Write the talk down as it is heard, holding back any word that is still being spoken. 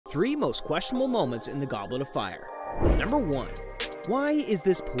3 most questionable moments in the Goblet of Fire. Number 1. Why is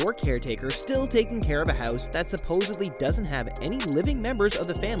this poor caretaker still taking care of a house that supposedly doesn't have any living members of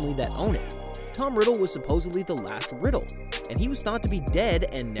the family that own it? Tom Riddle was supposedly the last Riddle, and he was thought to be dead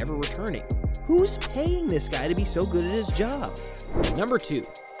and never returning. Who's paying this guy to be so good at his job? Number 2.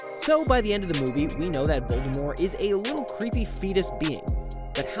 So by the end of the movie, we know that Voldemort is a little creepy fetus being.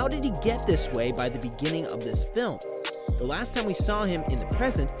 But how did he get this way by the beginning of this film? The last time we saw him in the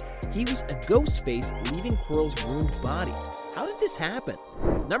present, he was a ghost face leaving Quirrell's ruined body. How did this happen?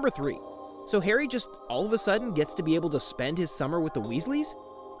 Number 3. So Harry just all of a sudden gets to be able to spend his summer with the Weasleys?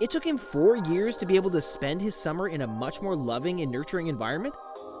 It took him 4 years to be able to spend his summer in a much more loving and nurturing environment?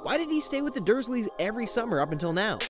 Why did he stay with the Dursleys every summer up until now?